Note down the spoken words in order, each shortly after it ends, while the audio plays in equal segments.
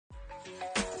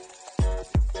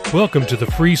Welcome to the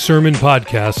free sermon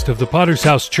podcast of the Potter's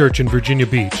House Church in Virginia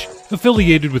Beach,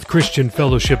 affiliated with Christian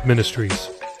Fellowship Ministries.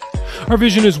 Our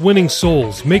vision is winning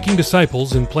souls, making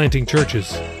disciples, and planting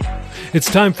churches.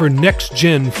 It's time for Next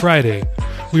Gen Friday.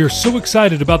 We are so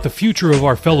excited about the future of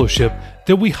our fellowship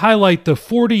that we highlight the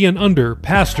 40 and under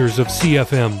pastors of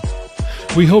CFM.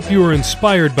 We hope you are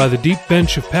inspired by the deep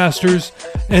bench of pastors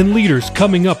and leaders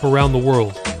coming up around the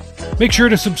world. Make sure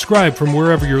to subscribe from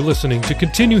wherever you're listening to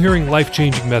continue hearing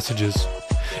life-changing messages.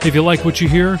 If you like what you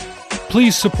hear,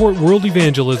 please support world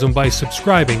evangelism by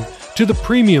subscribing to the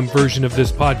premium version of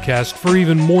this podcast for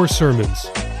even more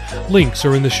sermons. Links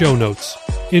are in the show notes.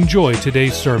 Enjoy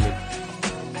today's sermon.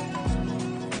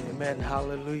 Amen.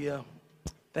 Hallelujah.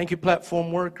 Thank you,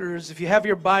 platform workers. If you have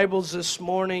your Bibles this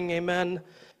morning, amen,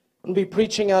 I'm going to be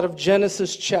preaching out of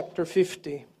Genesis chapter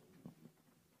 50.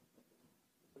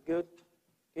 Good?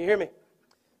 Can you hear me?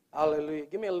 Hallelujah.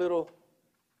 Give me a little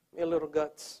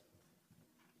guts.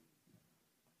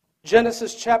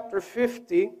 Genesis chapter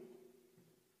 50.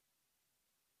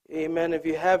 Amen. If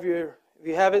you have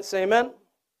it, say amen.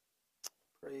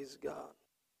 Praise God.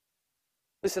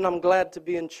 Listen, I'm glad to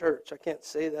be in church. I can't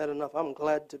say that enough. I'm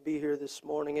glad to be here this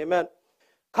morning. Amen.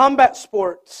 Combat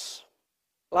sports.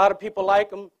 A lot of people like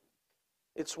them.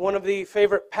 It's one of the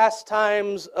favorite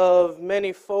pastimes of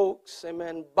many folks.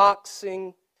 Amen.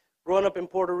 Boxing. Growing up in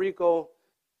Puerto Rico,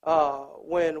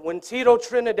 when Tito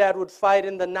Trinidad would fight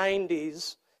in the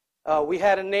 90s, we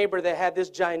had a neighbor that had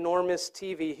this ginormous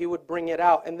TV. He would bring it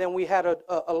out. And then we had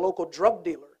a local drug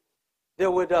dealer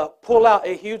that would pull out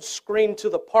a huge screen to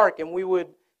the park, and we would,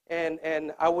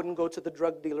 and I wouldn't go to the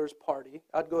drug dealer's party.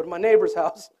 I'd go to my neighbor's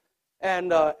house,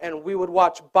 and we would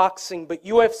watch boxing. But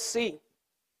UFC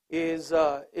is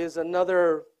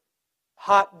another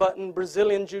hot button.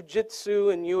 Brazilian Jiu-Jitsu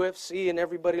and UFC, and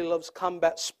everybody loves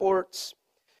combat sports.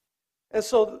 And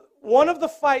so one of the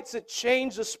fights that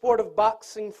changed the sport of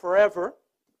boxing forever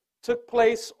took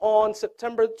place on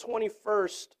September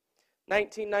 21st,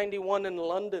 1991 in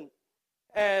London.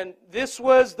 And this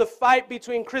was the fight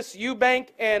between Chris Eubank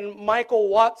and Michael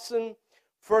Watson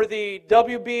for the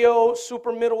WBO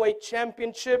Super Middleweight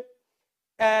Championship.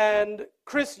 And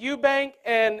Chris Eubank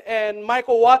and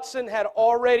Michael Watson had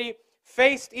already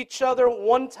faced each other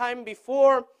one time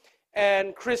before,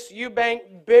 and Chris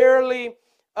Eubank barely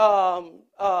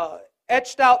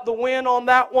etched out the win on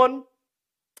that one.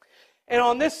 And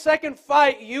on this second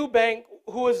fight, Eubank,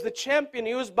 who was the champion,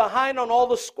 he was behind on all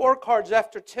the scorecards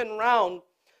after 10 rounds,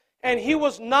 and he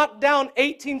was knocked down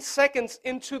 18 seconds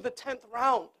into the 10th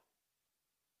round.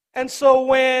 And so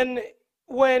when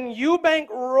Eubank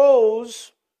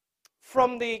rose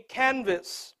from the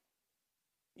canvas,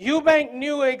 Eubank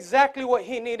knew exactly what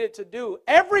he needed to do.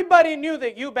 Everybody knew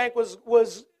that Eubank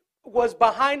was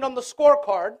behind on the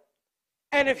scorecard,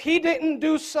 and if he didn't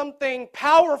do something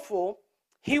powerful,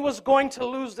 he was going to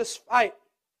lose this fight.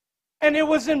 And it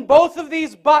was in both of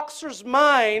these boxers'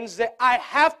 minds that I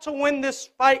have to win this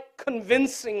fight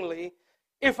convincingly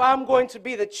if I'm going to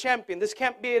be the champion. This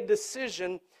can't be a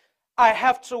decision. I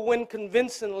have to win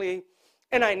convincingly,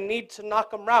 and I need to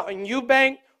knock him out. And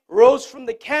Eubank rose from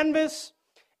the canvas,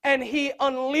 and he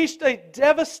unleashed a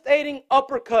devastating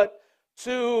uppercut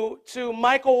to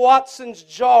Michael Watson's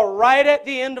jaw right at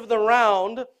the end of the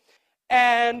round.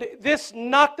 And this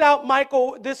knocked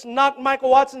Michael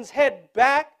Watson's head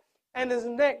back and his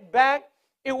neck back.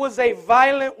 It was a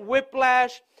violent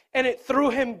whiplash, and it threw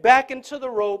him back into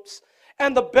the ropes.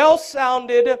 And the bell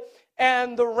sounded,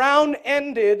 and the round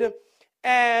ended.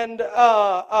 And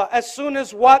as soon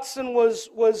as Watson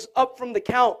was up from the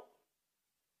count,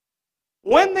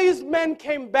 when these men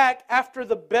came back after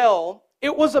the bell,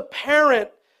 it was apparent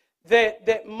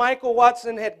that Michael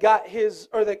Watson had got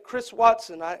that Chris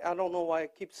Watson, I don't know why I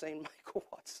keep saying Michael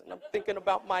Watson. I'm thinking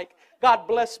about Mike. God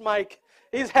bless Mike.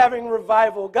 He's having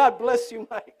revival. God bless you,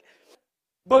 Mike.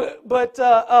 But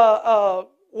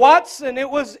Watson, it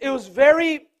was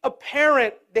very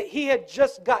apparent that he had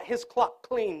just got his clock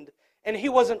cleaned, and he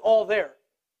wasn't all there.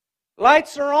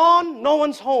 Lights are on, no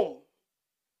one's home.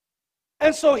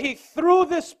 And so he threw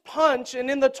this punch, and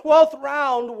in the 12th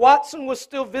round, Watson was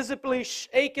still visibly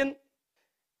shaken,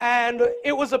 and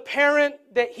it was apparent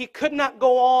that he could not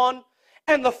go on,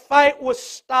 and the fight was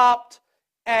stopped,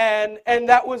 and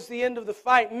that was the end of the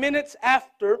fight. Minutes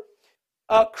after,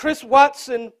 Chris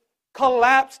Watson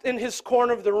collapsed in his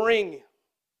corner of the ring.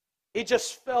 He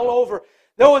just fell over.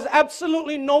 There was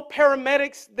absolutely no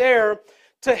paramedics there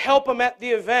to help him at the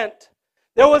event.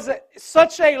 There was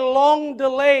such a long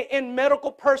delay in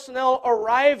medical personnel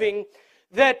arriving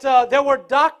that there were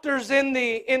doctors in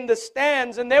the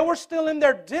stands, and they were still in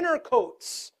their dinner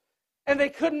coats. And they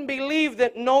couldn't believe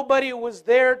that nobody was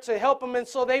there to help them. And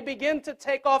so they began to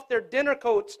take off their dinner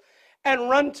coats and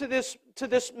run to this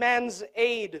man's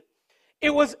aid. It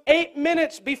was 8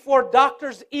 minutes before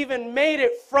doctors even made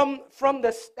it from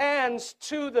the stands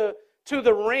to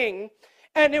the ring.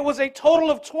 And it was a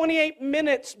total of 28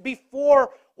 minutes before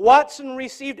Watson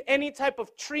received any type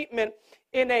of treatment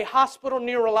in a hospital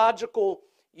neurological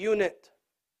unit.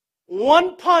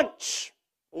 One punch,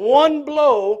 one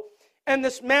blow, and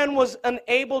this man was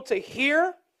unable to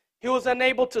hear, he was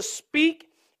unable to speak,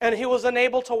 and he was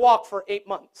unable to walk for 8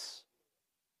 months.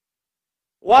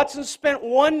 Watson spent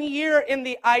 1 year in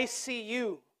the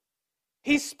ICU.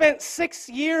 He spent 6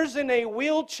 years in a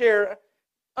wheelchair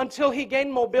until he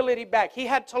gained mobility back. He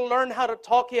had to learn how to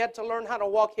talk, he had to learn how to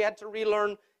walk, he had to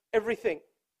relearn everything.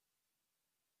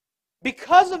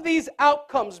 Because of these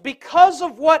outcomes, because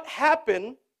of what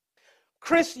happened,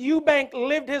 Chris Eubank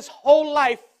lived his whole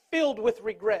life filled with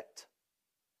regret.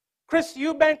 Chris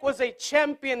Eubank was a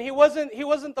champion. He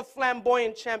wasn't the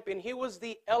flamboyant champion. He was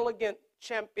the elegant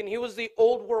champion. He was the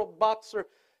old world boxer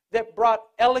that brought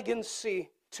elegancy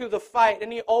to the fight,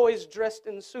 and he always dressed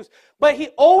in suits. But he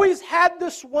always had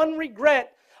this one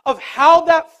regret of how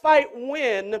that fight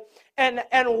went and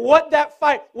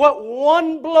what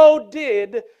one blow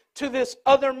did to this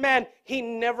other man. He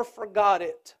never forgot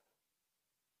it.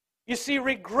 You see,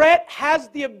 regret has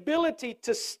the ability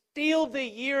to steal the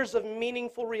years of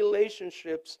meaningful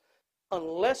relationships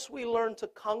unless we learn to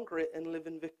conquer it and live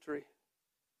in victory.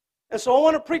 And so I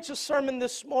want to preach a sermon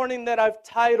this morning that I've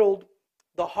titled,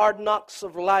 The Hard Knocks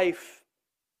of Life.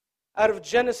 Out of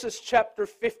Genesis chapter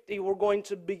 50, we're going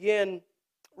to begin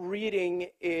reading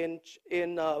in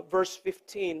verse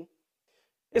 15.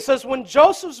 It says, when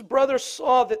Joseph's brothers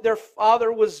saw that their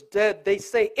father was dead, they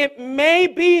say, it may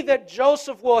be that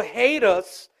Joseph will hate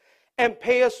us and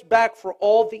pay us back for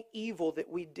all the evil that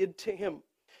we did to him.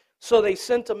 So they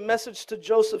sent a message to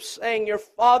Joseph saying, your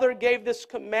father gave this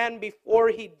command before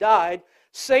he died.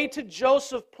 Say to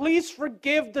Joseph, please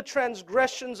forgive the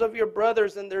transgressions of your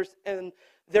brothers and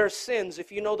their sins.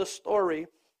 If you know the story,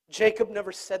 Jacob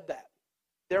never said that.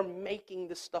 They're making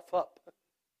this stuff up.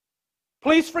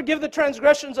 Please forgive the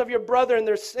transgressions of your brother and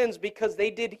their sins because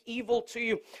they did evil to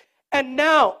you. And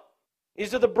now,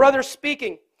 these are the brothers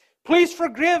speaking. Please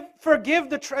forgive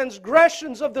the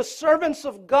transgressions of the servants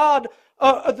of God,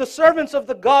 the servants of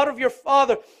the God of your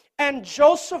father. And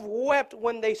Joseph wept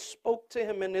when they spoke to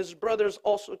him, and his brothers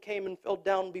also came and fell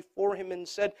down before him and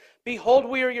said, behold,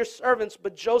 we are your servants.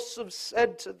 But Joseph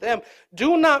said to them,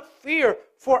 do not fear,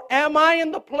 for am I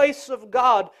in the place of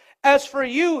God? As for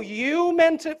you, you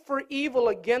meant it for evil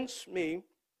against me,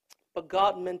 but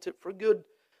God meant it for good,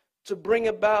 to bring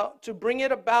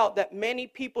it about that many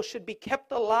people should be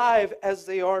kept alive as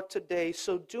they are today.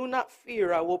 So do not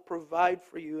fear, I will provide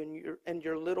for you and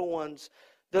your little ones.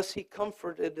 Thus he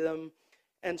comforted them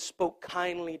and spoke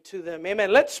kindly to them.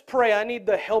 Amen. Let's pray. I need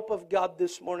the help of God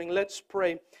this morning. Let's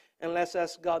pray and let's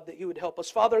ask God that He would help us.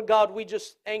 Father God, we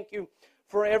just thank You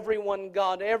for everyone,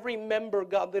 God, every member,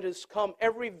 God, that has come,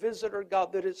 every visitor,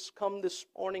 God, that has come this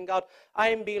morning, God. I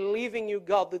am believing You,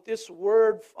 God, that this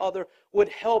word, Father, would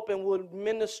help and would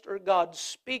minister, God.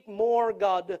 Speak more,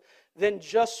 God, than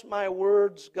just my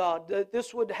words, God. That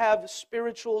this would have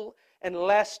spiritual and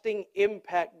lasting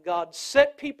impact, God.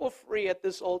 Set people free at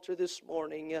this altar this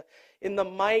morning in the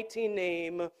mighty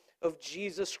name of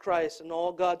Jesus Christ. And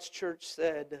all God's church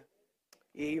said,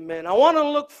 amen. I want to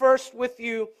look first with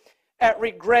you at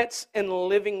regrets and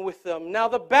living with them. Now,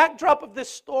 the backdrop of this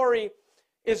story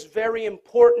is very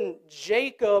important.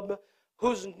 Jacob,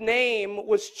 whose name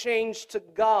was changed to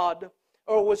God,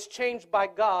 or was changed by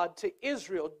God to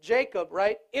Israel. Jacob,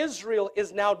 right? Israel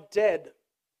is now dead.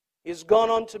 He's gone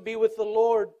on to be with the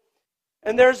Lord.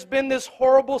 And there's been this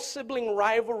horrible sibling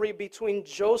rivalry between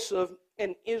Joseph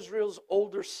and Israel's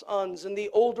older sons. And the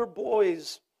older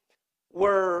boys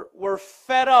were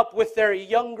fed up with their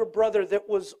younger brother that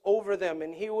was over them.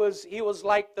 And he was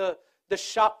like the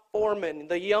shop foreman,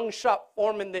 the young shop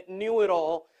foreman that knew it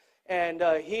all. And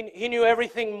he knew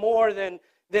everything more than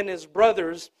his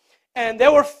brothers. And they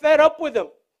were fed up with him.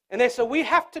 And they said, we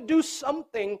have to do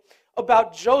something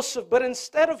about Joseph. But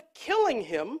instead of killing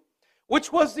him,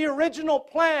 which was the original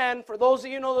plan, for those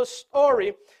of you who know the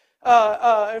story,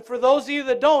 and for those of you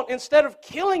that don't, instead of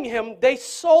killing him, they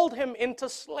sold him into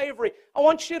slavery. I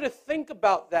want you to think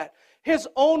about that. His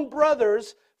own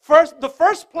brothers, the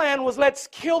first plan was, let's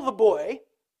kill the boy.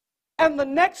 And the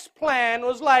next plan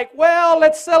was like, well,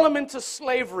 let's sell him into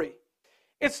slavery.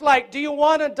 It's like, do you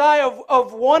want to die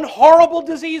of one horrible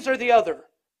disease or the other?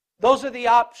 Those are the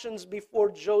options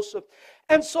before Joseph.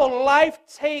 And so life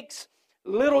takes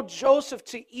little Joseph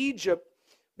to Egypt.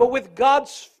 But with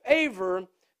God's favor,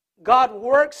 God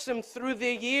works him through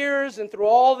the years and through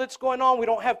all that's going on. We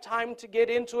don't have time to get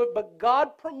into it, but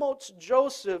God promotes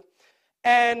Joseph,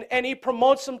 and he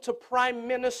promotes him to prime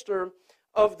minister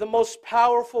of the most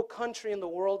powerful country in the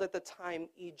world at the time,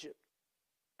 Egypt.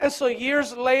 And so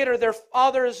years later, their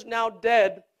father is now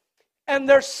dead, and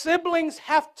their siblings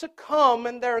have to come,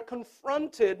 and they're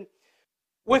confronted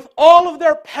with all of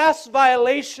their past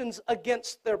violations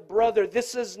against their brother.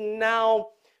 This is now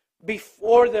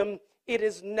before them. It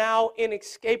is now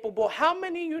inescapable. How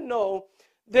many of you know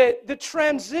that the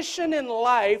transition in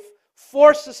life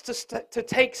forces us to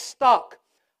take stock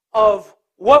of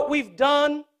what we've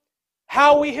done,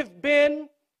 how we have been,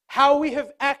 how we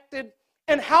have acted,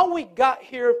 and how we got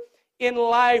here in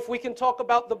life? We can talk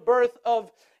about the birth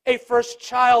of a first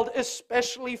child,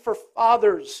 especially for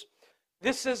fathers.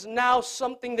 This is now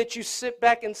something that you sit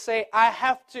back and say, I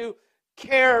have to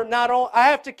care I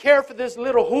have to care for this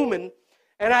little human,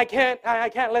 and I can't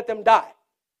let them die.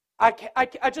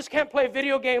 I just can't play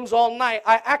video games all night.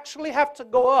 I actually have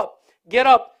to get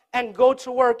up and go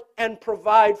to work and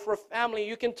provide for a family.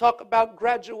 You can talk about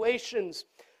graduations.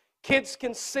 Kids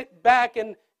can sit back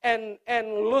and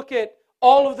look at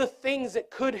all of the things that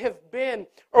could have been,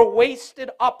 or wasted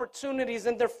opportunities,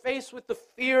 and they're faced with the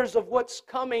fears of what's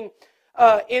coming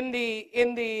in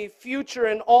the future,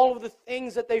 and all of the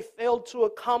things that they failed to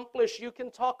accomplish. You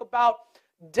can talk about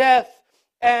death,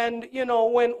 and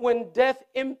when death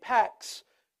impacts,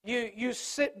 you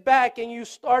sit back and you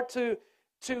start to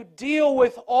deal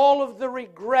with all of the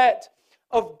regret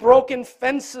of broken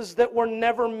fences that were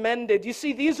never mended. You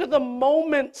see, these are the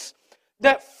moments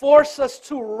that force us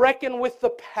to reckon with the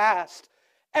past,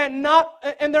 and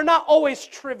they're not always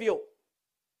trivial.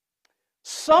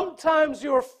 Sometimes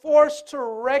you're forced to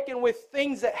reckon with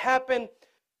things that happened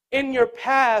in your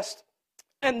past,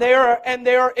 and they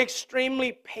are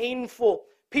extremely painful.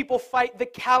 People fight the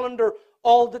calendar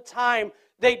all the time.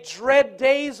 They dread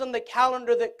days on the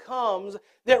calendar that comes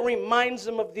that reminds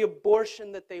them of the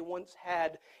abortion that they once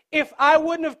had. If I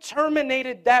wouldn't have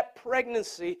terminated that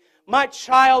pregnancy, my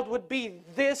child would be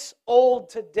this old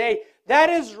today. That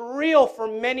is real for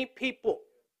many people.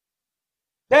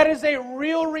 That is a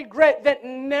real regret that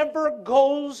never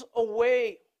goes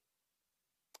away.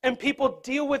 And people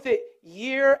deal with it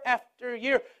year after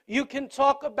year. You can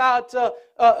talk about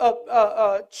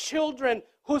children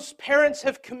whose parents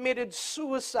have committed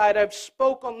suicide. I've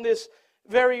spoke on this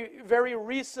very, very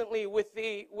recently with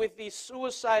the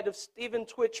suicide of Stephen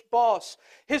Twitch Boss.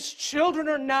 His children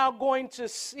are now going to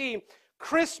see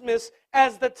Christmas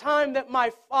as the time that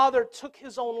my father took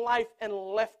his own life and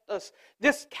left us.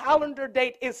 This calendar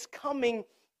date is coming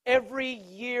every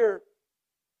year.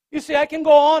 You see, I can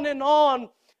go on,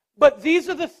 but these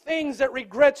are the things that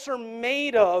regrets are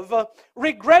made of.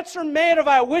 Regrets are made of,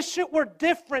 I wish it were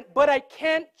different, but I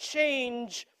can't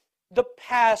change the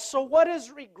past. So what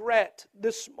is regret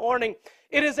this morning?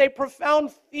 It is a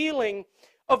profound feeling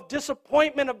of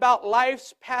disappointment about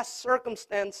life's past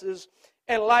circumstances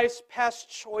and life's past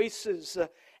choices.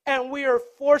 And we are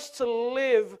forced to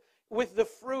live with the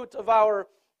fruit of our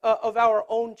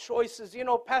own choices. You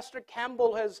know, Pastor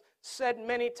Campbell has said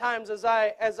many times, as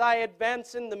I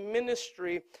advance in the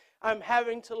ministry, I'm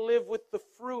having to live with the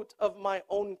fruit of my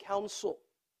own counsel.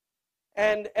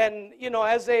 And you know,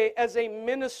 as a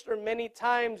minister, many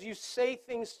times you say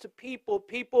things to people.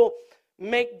 People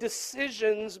make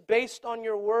decisions based on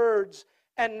your words,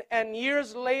 and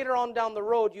years later on down the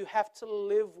road, you have to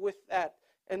live with that,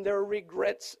 and there are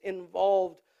regrets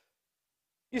involved.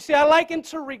 You see, I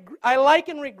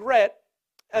liken regret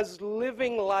as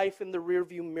living life in the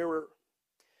rearview mirror.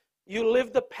 You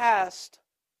live the past,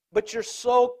 but you're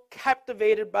so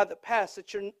captivated by the past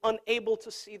that you're unable to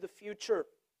see the future.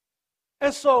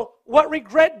 And so what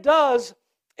regret does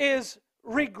is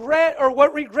regret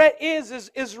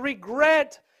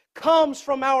comes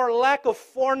from our lack of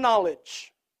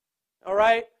foreknowledge. All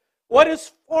right? What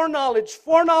is foreknowledge?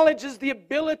 Foreknowledge is the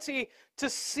ability to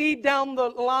see down the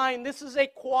line. This is a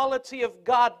quality of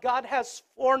God. God has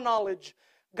foreknowledge.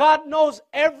 God knows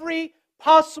every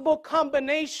possible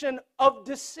combination of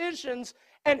decisions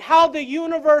and how the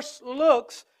universe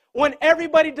looks when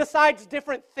everybody decides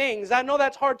different things. I know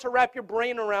that's hard to wrap your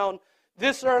brain around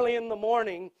this early in the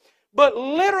morning, but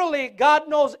literally God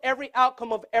knows every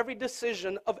outcome of every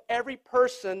decision of every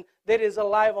person that is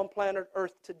alive on planet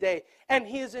Earth today, and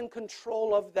He is in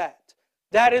control of that.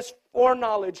 That is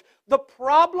foreknowledge. The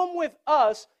problem with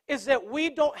us is that we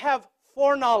don't have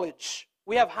foreknowledge.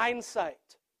 We have hindsight.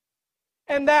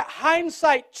 And that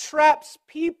hindsight traps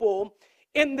people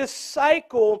in this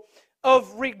cycle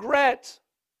of regret.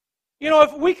 You know,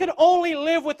 if we could only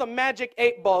live with a magic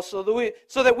 8-ball so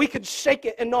that we could shake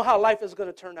it and know how life is going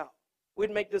to turn out,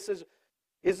 we'd make decisions.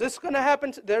 Is this going to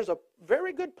happen? There's a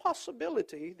very good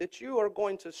possibility that you are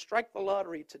going to strike the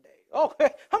lottery today. Oh,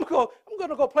 I'm going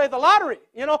to go play the lottery.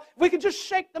 You know, we could just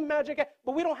shake the magic,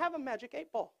 but we don't have a magic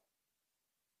 8-ball.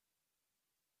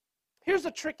 Here's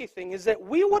the tricky thing, is that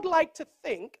we would like to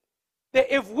think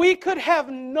that if we could have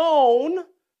known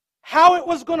how it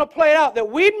was going to play out, that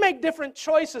we'd make different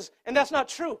choices, and that's not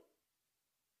true.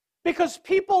 Because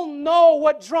people know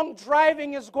what drunk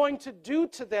driving is going to do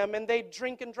to them, and they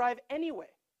drink and drive anyway.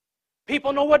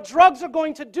 People know what drugs are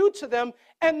going to do to them,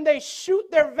 and they shoot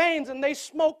their veins and they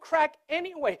smoke crack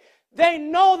anyway. They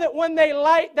know that when they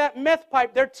light that meth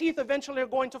pipe, their teeth eventually are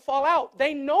going to fall out.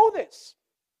 They know this.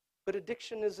 But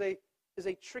addiction is a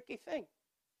tricky thing.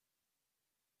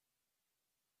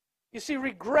 You see,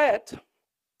 regret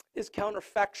is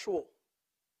counterfactual.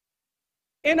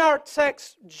 In our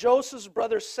text, Joseph's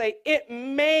brothers say, it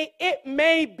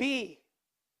may be.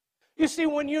 You see,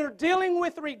 when you're dealing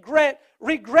with regret,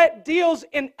 regret deals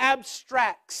in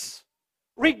abstracts.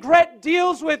 Regret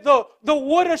deals with the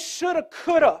woulda, shoulda,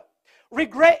 coulda.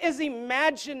 Regret is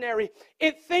imaginary.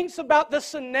 It thinks about the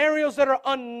scenarios that are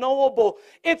unknowable.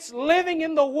 It's living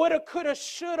in the woulda, coulda,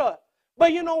 shoulda.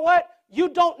 But you know what? You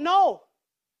don't know.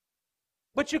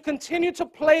 But you continue to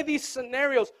play these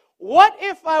scenarios. What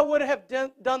if I would have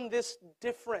done this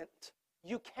different?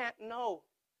 You can't know.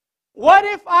 What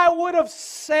if I would have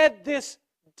said this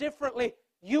differently?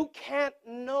 You can't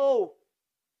know.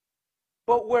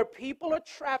 But where people are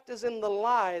trapped is in the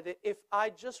lie that if I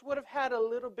just would have had a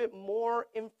little bit more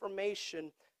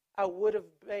information, I would have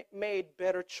made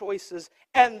better choices.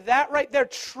 And that right there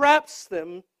traps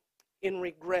them in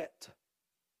regret.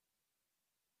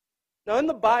 Now in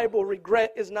the Bible,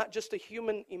 regret is not just a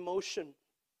human emotion.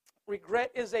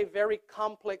 Regret is a very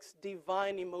complex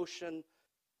divine emotion.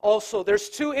 Also, there's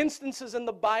 2 instances in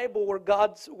the Bible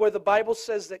where the Bible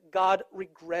says that God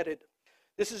regretted.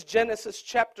 This is Genesis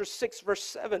chapter 6, verse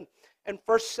 7, and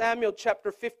 1 Samuel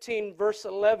chapter 15, verse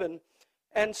 11.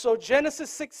 And so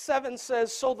Genesis 6, 7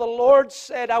 says, so the Lord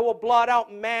said, I will blot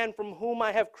out man from whom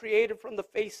I have created from the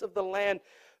face of the land,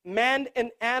 man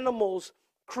and animals,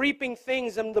 creeping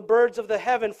things, and the birds of the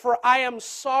heaven, for I am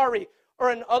sorry.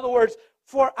 Or in other words,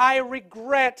 for I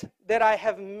regret that I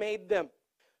have made them.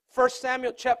 1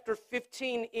 Samuel chapter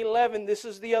 15, 11, this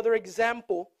is the other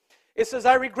example. It says,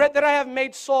 I regret that I have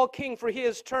made Saul king, for he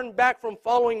has turned back from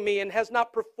following me and has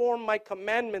not performed my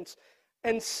commandments.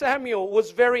 And Samuel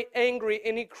was very angry,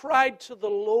 and he cried to the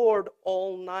Lord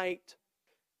all night.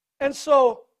 And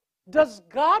so, does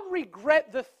God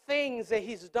regret the things that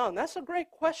he's done? That's a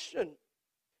great question.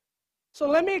 So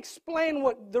let me explain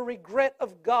what the regret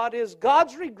of God is.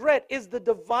 God's regret is the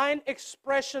divine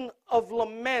expression of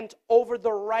lament over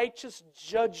the righteous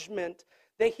judgment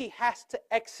that he has to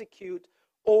execute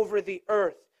over the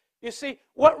earth. You see,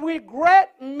 what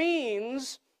regret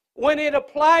means when it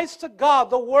applies to God,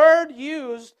 the word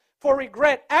used for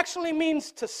regret actually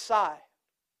means to sigh.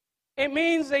 It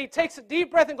means that he takes a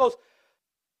deep breath and goes,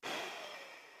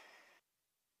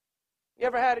 you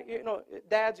ever had,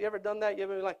 dads, you ever done that? You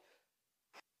ever been like,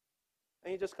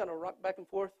 and you just kind of rock back and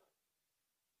forth.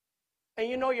 And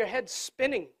you know your head's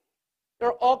spinning. There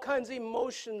are all kinds of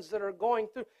emotions that are going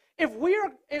through. If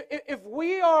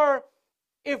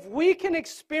we can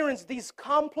experience these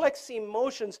complex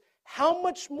emotions, how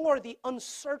much more the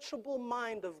unsearchable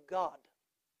mind of God?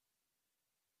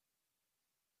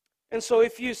 And so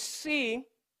if you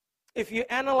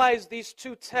analyze these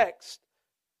 2 texts,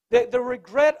 the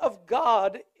regret of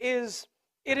God is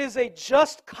a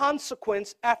just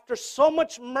consequence. After so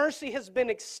much mercy has been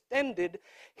extended,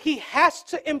 he has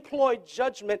to employ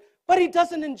judgment, but he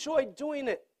doesn't enjoy doing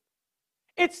it.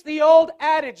 It's the old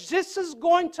adage, this is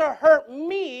going to hurt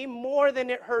me more than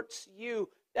it hurts you.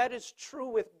 That is true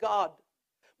with God.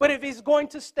 But if he's going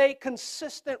to stay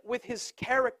consistent with his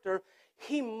character,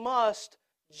 he must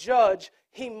judge.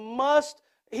 He must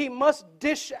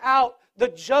dish out the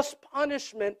just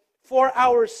punishment for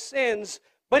our sins,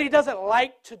 but he doesn't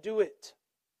like to do it.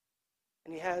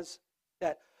 And he has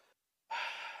that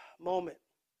moment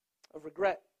of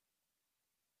regret.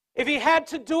 If he had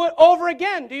to do it over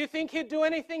again, do you think he'd do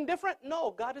anything different?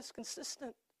 No, God is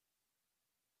consistent.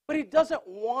 But he doesn't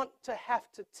want to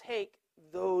have to take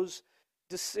those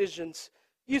decisions.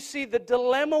 You see, the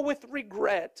dilemma with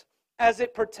regret as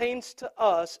it pertains to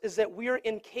us is that we are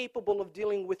incapable of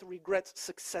dealing with regrets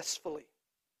successfully.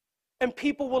 And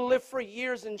people will live for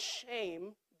years in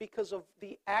shame because of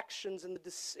the actions and the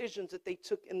decisions that they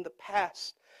took in the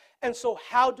past. And so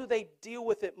how do they deal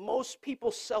with it? Most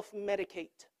people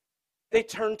self-medicate. They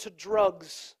turn to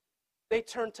drugs. They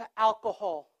turn to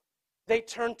alcohol. They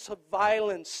turn to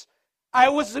violence. I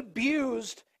was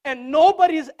abused, and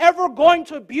nobody's ever going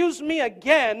to abuse me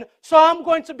again, so I'm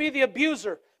going to be the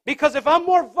abuser. Because if I'm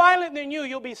more violent than you,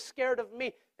 you'll be scared of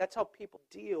me. That's how people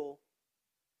deal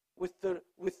with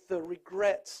the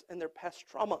regrets and their past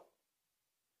trauma.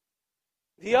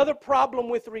 The other problem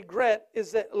with regret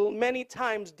is that many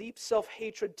times deep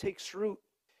self-hatred takes root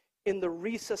in the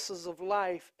recesses of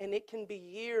life, and it can be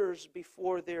years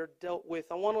before they're dealt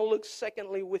with. I want to look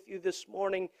secondly with you this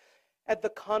morning at the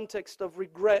context of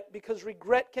regret, because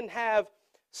regret can have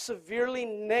severely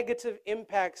negative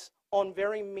impacts on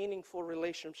very meaningful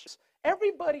relationships.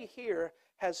 Everybody here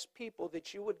has people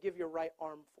that you would give your right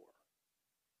arm for.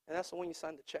 And that's the one you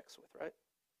sign the checks with, right?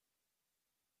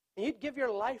 And you'd give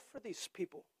your life for these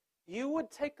people. You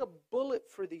would take a bullet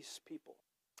for these people.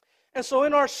 And so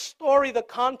in our story, the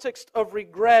context of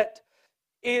regret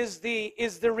is the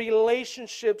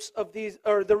relationships of these,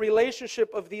 or the relationship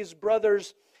of these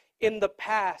brothers in the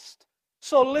past.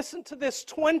 So listen to this.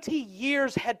 20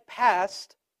 years had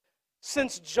passed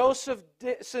since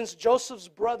Joseph's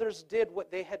brothers did what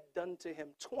they had done to him.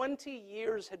 20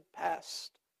 years had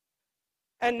passed.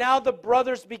 And now the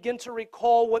brothers begin to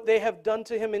recall what they have done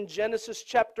to him in Genesis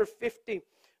chapter 50,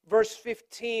 verse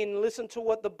 15. Listen to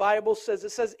what the Bible says.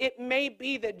 It says, "It may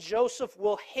be that Joseph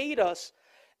will hate us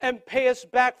and pay us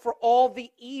back for all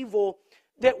the evil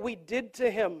that we did to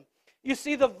him." You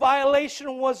see, the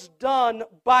violation was done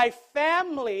by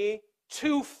family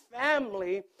to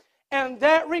family, and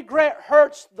that regret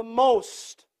hurts the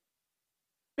most.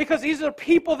 Because these are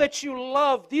people that you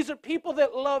love. These are people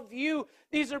that love you.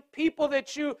 These are people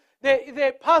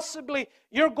that possibly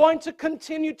you're going to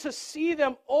continue to see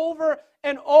them over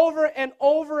and over and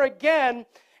over again.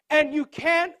 And you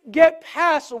can't get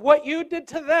past what you did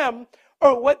to them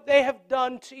or what they have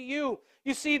done to you.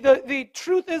 You see, the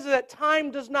truth is that time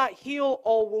does not heal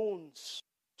all wounds.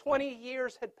 20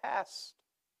 years had passed.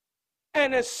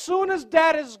 And as soon as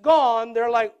Dad is gone,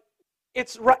 they're like,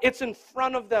 it's in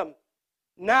front of them.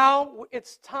 Now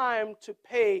it's time to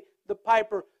pay the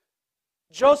piper.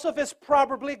 Joseph is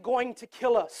probably going to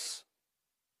kill us.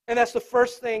 And that's the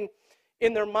first thing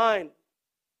in their mind.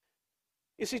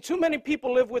 You see, too many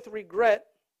people live with regret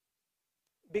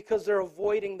because they're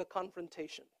avoiding the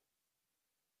confrontation.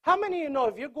 How many of you know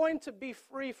if you're going to be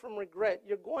free from regret,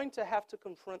 you're going to have to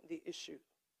confront the issue?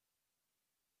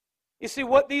 You see,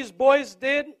 what these boys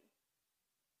did,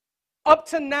 up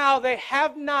to now, they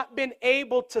have not been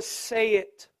able to say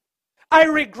it. I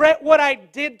regret what I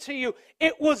did to you.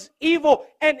 It was evil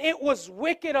and it was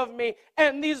wicked of me.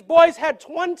 And these boys had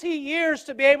 20 years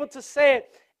to be able to say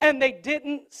it, and they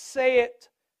didn't say it.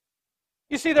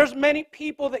 You see, there's many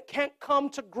people that can't come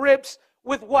to grips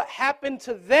with what happened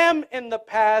to them in the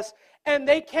past, and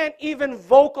they can't even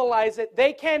vocalize it.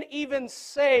 They can't even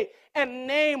say and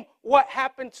name what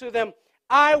happened to them.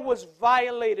 I was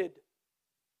violated.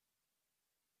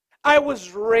 I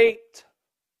was raped.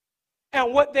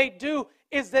 And what they do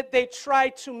is that they try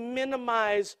to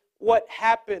minimize what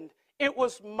happened. It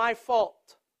was my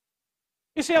fault.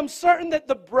 You see, I'm certain that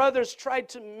the brothers tried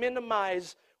to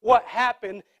minimize what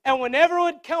happened, and whenever it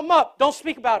would come up, don't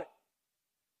speak about it.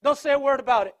 Don't say a word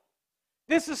about it.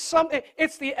 This is something,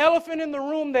 it's the elephant in the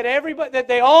room that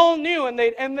they all knew and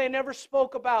they never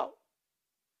spoke about.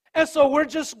 And so we're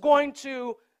just going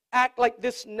to act like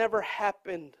this never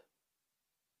happened.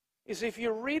 You see, if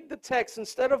you read the text,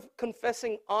 instead of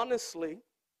confessing honestly,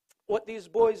 what these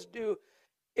boys do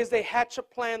is they hatch a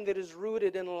plan that is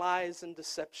rooted in lies and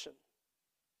deception.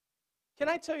 Can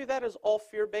I tell you that is all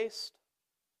fear-based?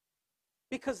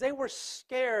 Because they were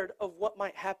scared of what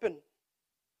might happen.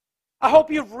 I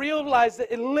hope you've realized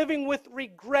that living with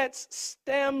regrets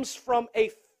stems from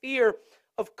a fear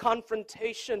of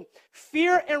confrontation.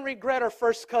 Fear and regret are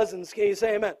first cousins. Can you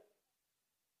say amen?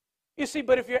 You see,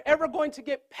 but if you're ever going to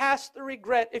get past the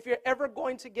regret, if you're ever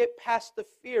going to get past the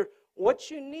fear,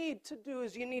 what you need to do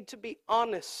is you need to be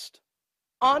honest.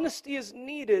 Honesty is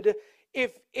needed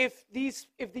if these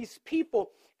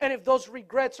people and if those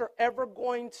regrets are ever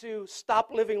going to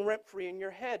stop living rent-free in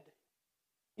your head.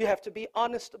 You have to be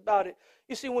honest about it.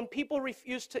 You see, when people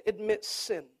refuse to admit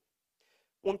sin,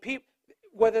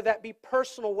 whether that be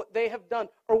personal, what they have done,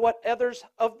 or what others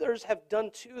have done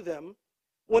to them,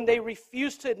 when they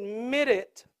refuse to admit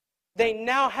it, they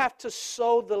now have to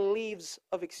sow the leaves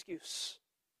of excuse.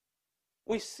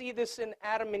 We see this in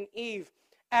Adam and Eve.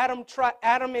 Adam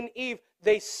and Eve,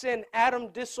 they sin. Adam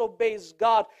disobeys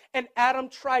God. And Adam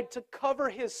tried to cover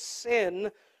his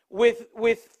sin with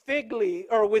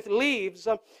leaves.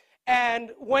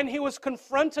 And when he was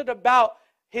confronted about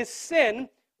his sin,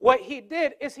 What he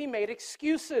did is he made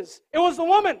excuses. It was the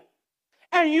woman.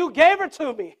 And you gave her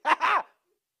to me.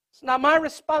 It's not my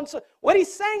responsibility. What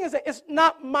he's saying is that it's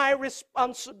not my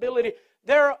responsibility.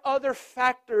 There are other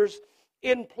factors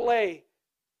in play.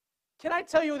 Can I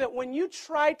tell you that when you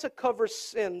try to cover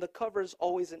sin, the cover is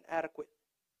always inadequate.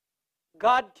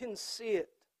 God can see it.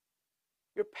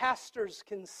 Your pastors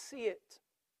can see it.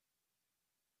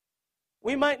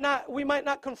 We might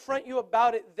not confront you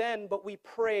about it then, but we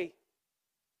pray.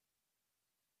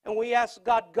 And we ask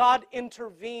God, God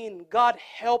intervene, God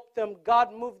help them,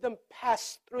 God move them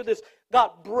past through this,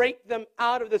 God break them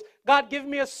out of this, God give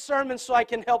me a sermon so I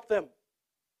can help them.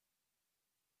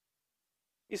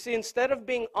 You see, instead of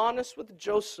being honest with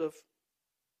Joseph,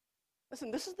 listen,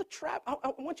 this is the trap. I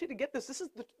want you to get this. This is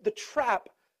the trap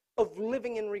of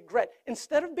living in regret.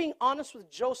 Instead of being honest with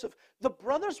Joseph, the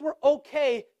brothers were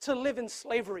okay to live in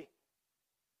slavery.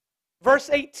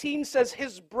 Verse 18 says,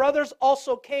 his brothers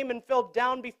also came and fell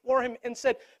down before him and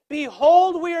said,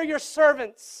 behold, we are your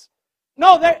servants.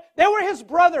 No, they were his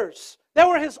brothers. They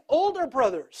were his older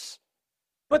brothers.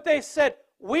 But they said,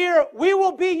 we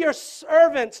will be your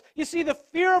servants. You see, the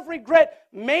fear of regret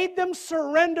made them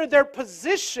surrender their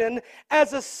position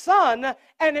as a son,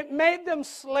 and it made them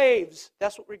slaves.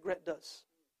 That's what regret does.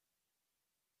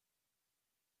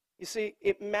 You see,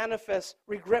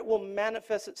 regret will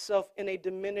manifest itself in a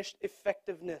diminished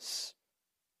effectiveness,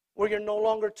 where you're no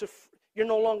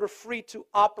longer free to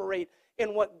operate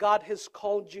in what God has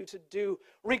called you to do.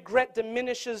 Regret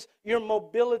diminishes your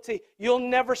mobility. You'll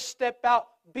never step out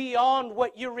beyond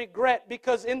what you regret,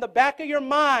 because in the back of your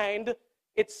mind,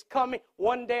 it's coming.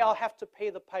 One day I'll have to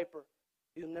pay the piper.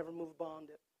 You'll never move beyond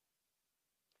it.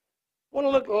 I want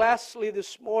to look lastly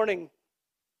this morning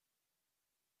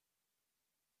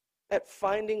at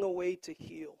finding a way to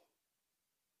heal.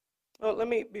 Well, let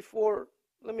me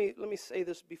say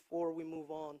this before we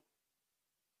move on.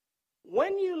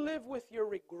 When you live with your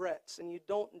regrets and you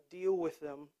don't deal with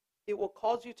them, it will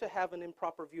cause you to have an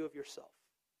improper view of yourself.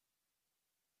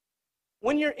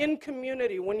 When you're in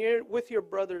community, when you're with your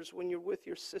brothers, when you're with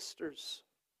your sisters,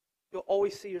 you'll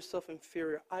always see yourself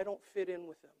inferior. I don't fit in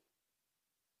with them.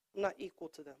 I'm not equal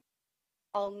to them.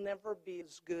 I'll never be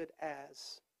as good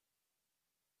as.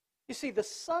 You see, the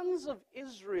sons of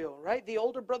Israel, right? The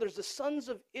older brothers, the sons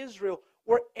of Israel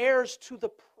were heirs to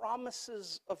the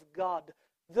promises of God.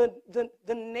 The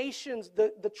nations,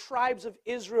 the tribes of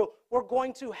Israel were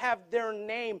going to have their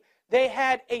name. They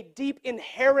had a deep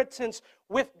inheritance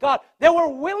with God. They were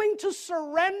willing to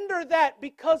surrender that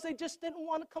because they just didn't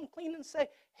want to come clean and say,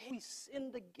 hey, we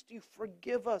sinned against you,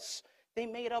 forgive us. They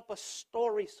made up a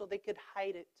story so they could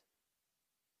hide it.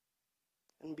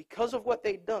 And because of what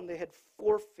they'd done, they had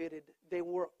forfeited. They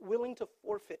were willing to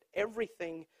forfeit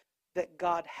everything that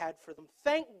God had for them.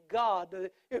 Thank God.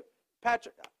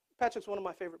 Patrick's one of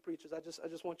my favorite preachers. I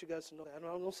just want you guys to know that. I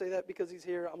don't say that because he's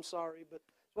here. I'm sorry, but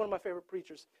he's one of my favorite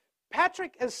preachers.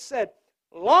 Patrick has said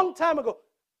a long time ago,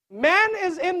 man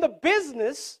is in the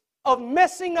business of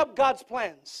messing up God's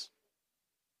plans.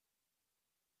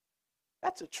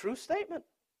 That's a true statement.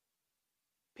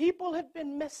 People have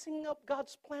been messing up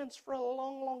God's plans for a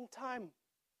long, long time.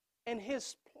 And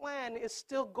his plan is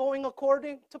still going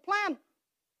according to plan.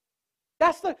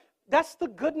 That's the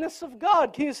goodness of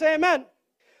God. Can you say amen?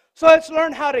 So let's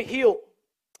learn how to heal.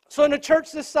 So in a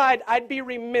church this side, I'd be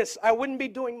remiss. I wouldn't be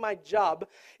doing my job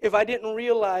if I didn't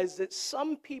realize that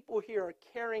some people here are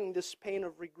carrying this pain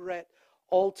of regret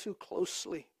all too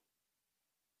closely.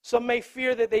 Some may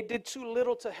fear that they did too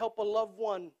little to help a loved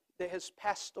one that has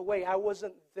passed away. I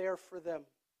wasn't there for them.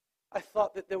 I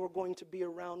thought that they were going to be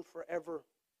around forever.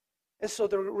 And so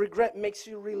the regret makes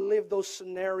you relive those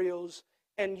scenarios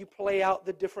and you play out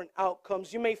the different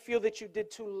outcomes. You may feel that you did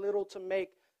too little to make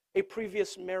a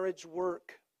previous marriage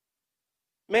work.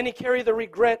 Many carry the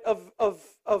regret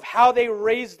of how they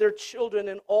raised their children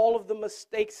and all of the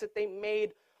mistakes that they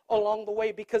made along the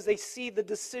way because they see the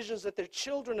decisions that their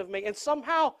children have made. And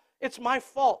somehow it's my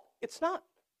fault. It's not.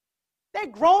 They're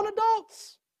grown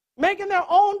adults making their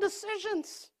own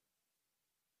decisions.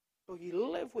 So you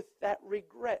live with that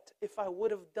regret. If I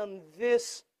would have done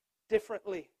this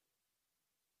differently.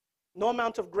 No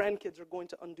amount of grandkids are going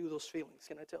to undo those feelings,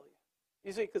 can I tell you?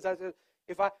 You see, because I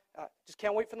just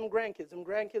can't wait for them grandkids. Them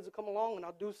grandkids will come along and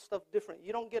I'll do stuff different.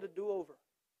 You don't get a do-over.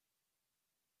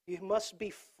 You must be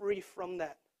free from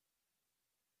that.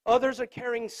 Others are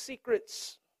carrying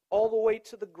secrets all the way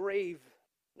to the grave.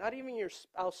 Not even your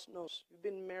spouse knows. You've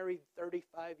been married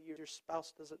 35 years. Your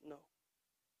spouse doesn't know.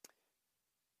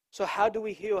 So how do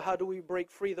we heal? How do we break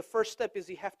free? The first step is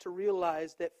you have to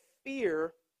realize that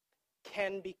fear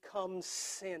can become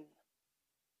sin.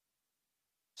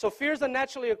 So fear is a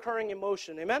naturally occurring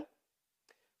emotion. Amen?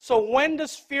 So when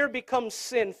does fear become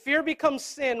sin? Fear becomes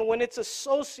sin when it's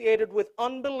associated with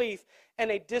unbelief and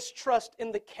a distrust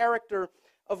in the character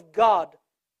of God.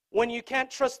 When you can't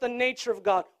trust the nature of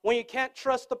God, when you can't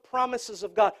trust the promises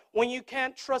of God, when you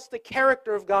can't trust the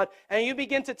character of God, and you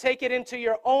begin to take it into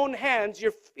your own hands,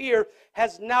 your fear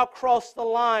has now crossed the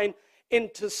line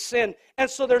into sin. And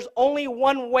so there's only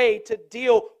one way to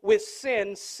deal with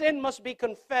sin. Sin must be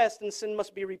confessed and sin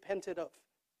must be repented of.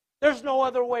 There's no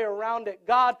other way around it.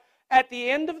 God, at the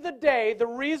end of the day, the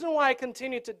reason why I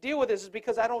continue to deal with this is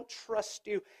because I don't trust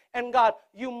you. And God,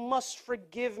 you must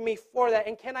forgive me for that.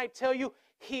 And can I tell you,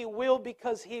 He will,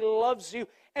 because He loves you.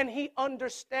 And He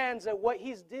understands that what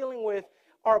He's dealing with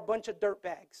are a bunch of dirt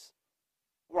bags.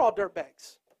 We're all dirt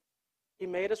bags. He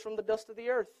made us from the dust of the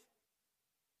earth.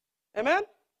 Amen?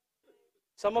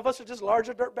 Some of us are just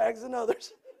larger dirt bags than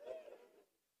others.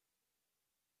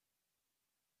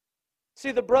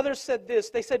 See, the brothers said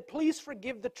this. They said, please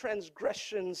forgive the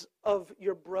transgressions of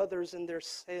your brothers and their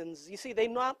sins. You see, they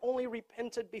not only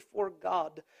repented before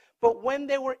God, but when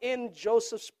they were in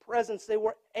Joseph's presence, they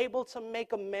were able to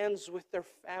make amends with their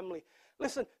family.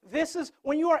 Listen, this is,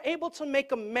 when you are able to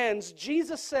make amends,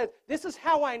 Jesus said, this is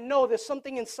how I know that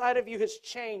something inside of you has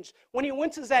changed. When He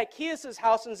went to Zacchaeus'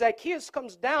 house, and Zacchaeus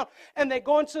comes down, and they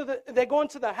go into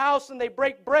the house, and they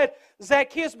break bread,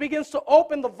 Zacchaeus begins to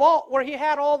open the vault where he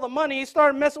had all the money. He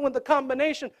started messing with the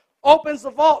combination, opens the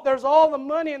vault, there's all the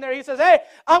money in there. He says, hey,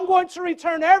 I'm going to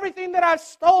return everything that I've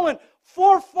stolen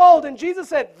fourfold. And Jesus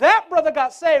said, that brother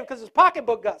got saved because his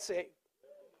pocketbook got saved.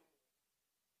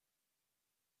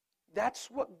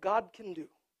 That's what God can do.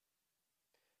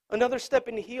 Another step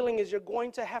in healing is you're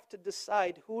going to have to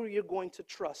decide who you're going to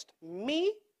trust.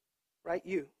 Me, right?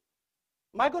 You.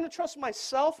 Am I going to trust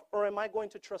myself or am I going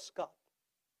to trust God?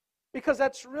 Because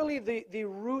that's really the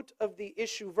root of the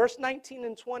issue. Verse 19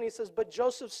 and 20 says, but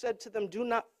Joseph said to them, do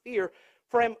not fear,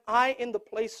 for am I in the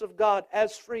place of God?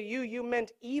 As for you, you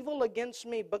meant evil against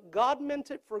me, but God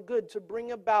meant it for good to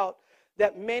bring about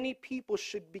that many people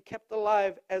should be kept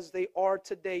alive as they are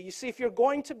today. You see, if you're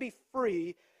going to be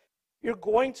free, you're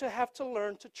going to have to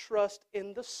learn to trust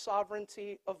in the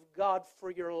sovereignty of God for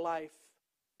your life.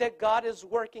 That God is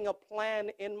working a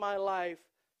plan in my life.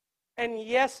 And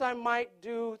yes, I might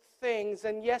do things,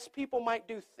 and yes, people might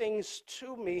do things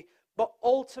to me, but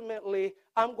ultimately,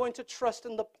 I'm going to trust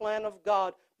in the plan of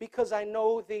God because I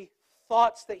know the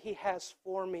thoughts that He has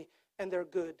for me, and they're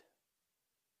good.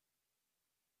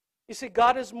 You see,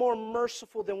 God is more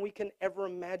merciful than we can ever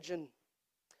imagine.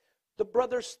 The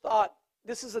brothers thought,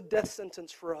 this is a death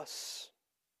sentence for us.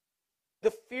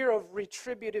 The fear of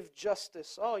retributive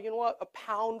justice. Oh, you know what? A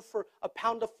pound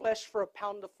of flesh for a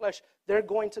pound of flesh.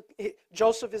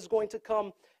 Joseph is going to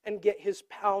come and get his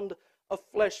pound of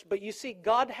flesh. But you see,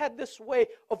 God had this way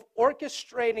of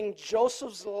orchestrating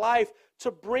Joseph's life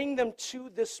to bring them to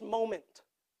this moment.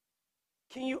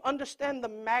 Can you understand the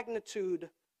magnitude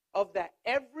of that?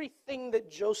 Everything that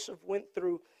Joseph went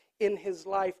through in his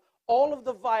life, all of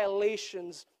the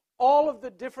violations, all of the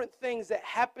different things that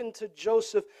happened to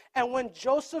Joseph. And when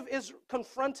Joseph is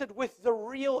confronted with the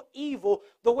real evil,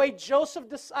 the way Joseph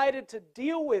decided to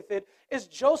deal with it is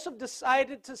Joseph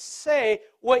decided to say,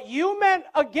 what you meant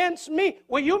against me,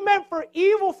 what you meant for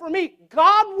evil for me,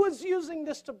 God was using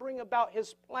this to bring about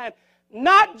His plan.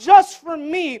 Not just for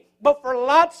me, but for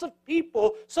lots of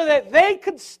people so that they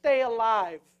could stay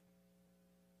alive.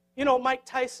 You know, Mike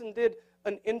Tyson did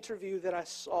an interview that I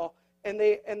saw, and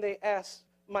they asked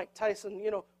Mike Tyson,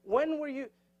 you know, when were you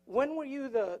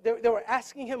they were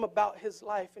asking him about his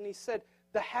life, and he said,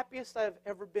 the happiest I've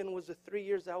ever been was the 3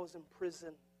 years I was in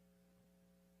prison.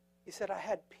 He said, I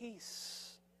had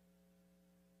peace.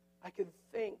 I could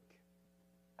think.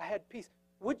 I had peace.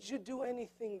 Would you do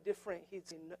anything different?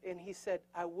 And he said,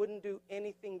 I wouldn't do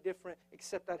anything different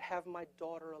except I'd have my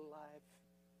daughter alive.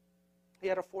 He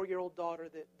had a 4-year-old daughter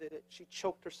that she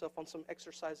choked herself on some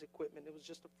exercise equipment. It was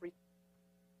just a freak.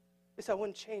 He said, I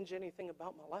wouldn't change anything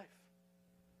about my life.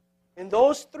 In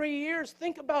those 3 years,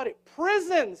 think about it.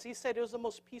 Prisons. He said it was the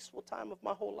most peaceful time of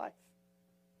my whole life.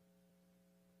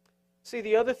 See,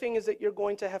 the other thing is that you're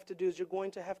going to have to do is you're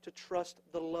going to have to trust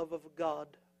the love of God.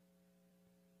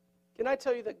 Can I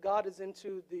tell you that God is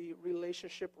into the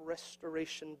relationship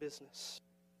restoration business?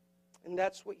 And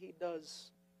that's what He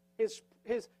does.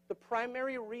 The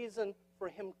primary reason for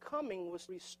Him coming was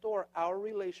to restore our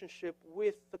relationship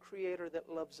with the Creator that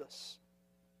loves us.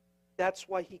 That's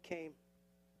why He came.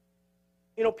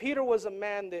 You know, Peter was a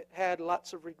man that had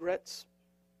lots of regrets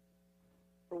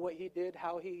for what he did,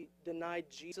 how he denied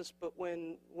Jesus. But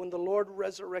when the Lord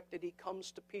resurrected, He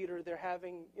comes to Peter. They're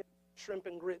having shrimp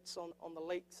and grits on the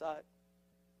lakeside.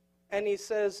 And he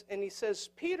says,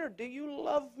 Peter, do you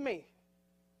love me?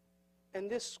 And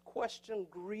this question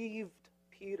grieved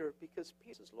Peter, because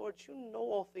Peter says, Lord, you know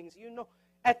all things. You know,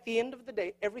 at the end of the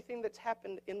day, everything that's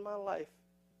happened in my life,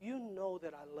 you know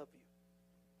that I love you.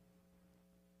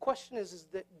 Question is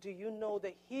that, do you know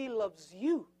that he loves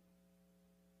you?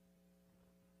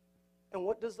 And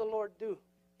what does the Lord do?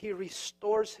 He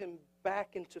restores him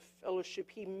back into fellowship.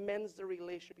 He mends the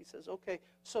relationship. He says, okay,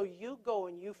 so you go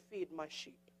and you feed my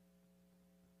sheep.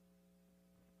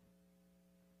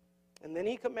 And then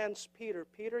he commands Peter,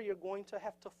 Peter, you're going to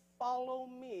have to follow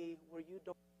me where you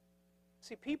don't.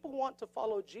 See, people want to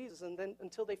follow Jesus and then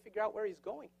until they figure out where he's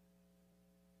going.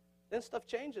 Then stuff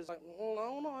changes. Like,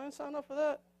 no, I didn't sign up for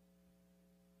that.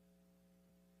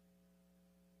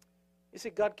 You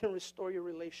see, God can restore your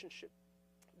relationship.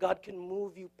 God can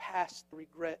move you past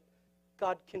regret.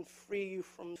 God can free you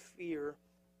from fear.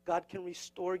 God can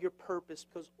restore your purpose,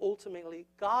 because ultimately,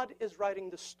 God is writing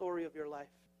the story of your life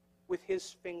with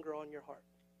his finger on your heart.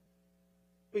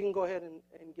 We can go ahead and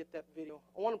get that video.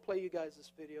 I want to play you guys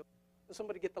this video. Can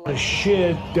somebody get the light? The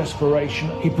sheer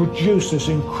desperation. He produced this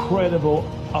incredible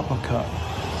uppercut.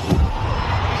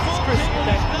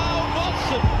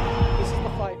 This is the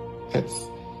fight. It's,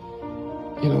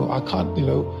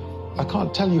 I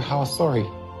can't tell you how sorry.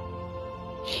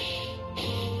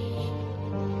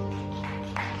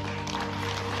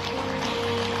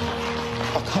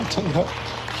 I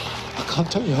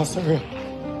can't tell you how sorry.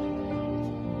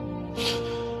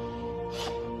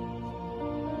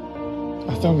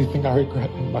 That's the only thing I regret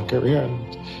in my career,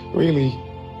 and really,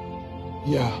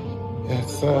 yeah,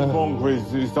 it's. Come on, Chris.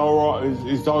 It's all right.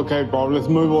 It's okay, bro. Let's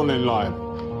move on in life.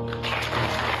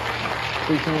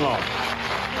 Peace and love.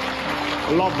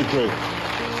 I love you, Chris.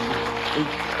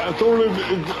 That's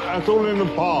all in the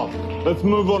past. Let's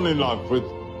move on in life, Chris.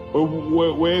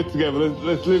 We're here together.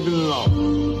 Let's live in love. I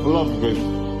love you, Chris.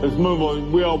 Let's move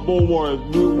on. We are born warriors.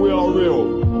 We are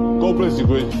real. God bless you,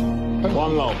 Chris.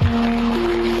 One love.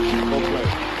 God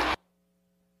bless.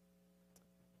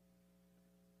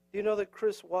 Do you know that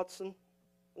Chris Watson,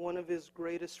 one of his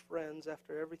greatest friends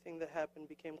after everything that happened,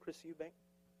 became Chris Eubank?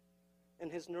 And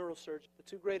his neurosurgeon, the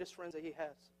two greatest friends that he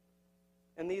has.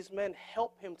 And these men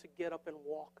help him to get up and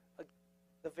walk.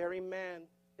 The very man,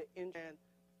 the man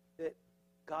that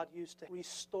God used to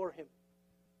restore him.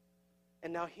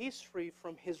 And now he's free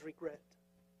from his regret.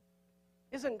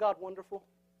 Isn't God wonderful?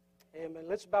 Amen.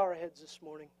 Let's bow our heads this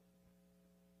morning.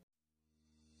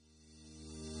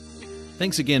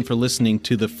 Thanks again for listening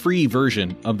to the free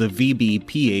version of the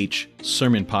VBPH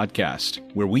Sermon Podcast,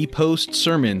 where we post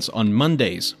sermons on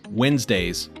Mondays,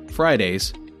 Wednesdays,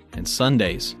 Fridays, and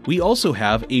Sundays. We also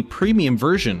have a premium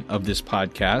version of this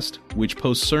podcast, which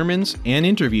posts sermons and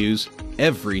interviews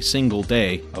every single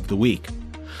day of the week.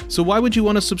 So why would you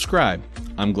want to subscribe?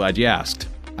 I'm glad you asked.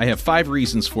 I have 5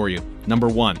 reasons for you. Number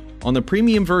 1, on the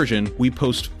premium version, we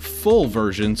post full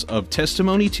versions of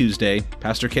Testimony Tuesday,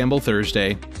 Pastor Campbell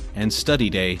Thursday, and Study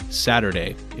Day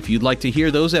Saturday. If you'd like to hear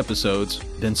those episodes,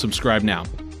 then subscribe now.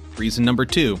 Reason number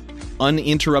 2,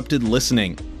 uninterrupted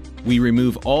listening. We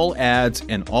remove all ads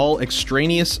and all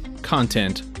extraneous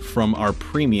content from our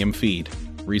premium feed.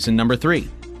 Reason number 3,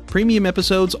 premium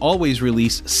episodes always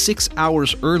release 6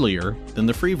 hours earlier than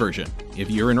the free version.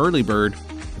 If you're an early bird,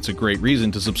 it's a great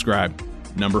reason to subscribe.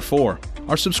 Number 4,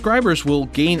 our subscribers will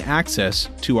gain access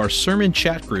to our sermon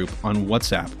chat group on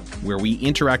WhatsApp, where we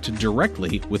interact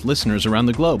directly with listeners around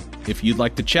the globe. If you'd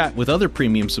like to chat with other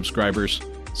premium subscribers,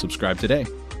 subscribe today.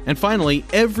 And finally,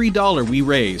 every dollar we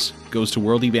raise goes to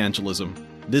world evangelism.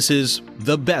 This is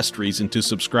the best reason to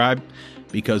subscribe,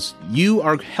 because you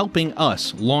are helping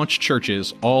us launch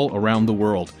churches all around the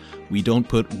world. We don't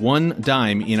put one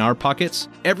dime in our pockets.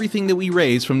 Everything that we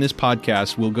raise from this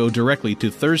podcast will go directly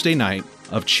to Thursday night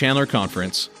of Chandler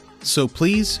Conference. So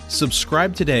please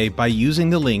subscribe today by using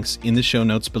the links in the show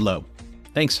notes below.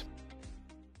 Thanks.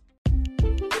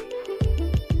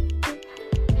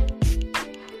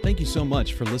 Thank you so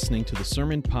much for listening to the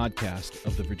Sermon Podcast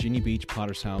of the Virginia Beach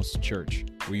Potter's House Church.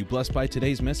 Were you blessed by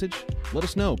today's message? Let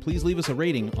us know. Please leave us a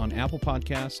rating on Apple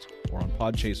Podcast or on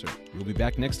Podchaser. We'll be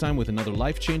back next time with another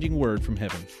life-changing word from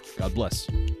heaven. God bless.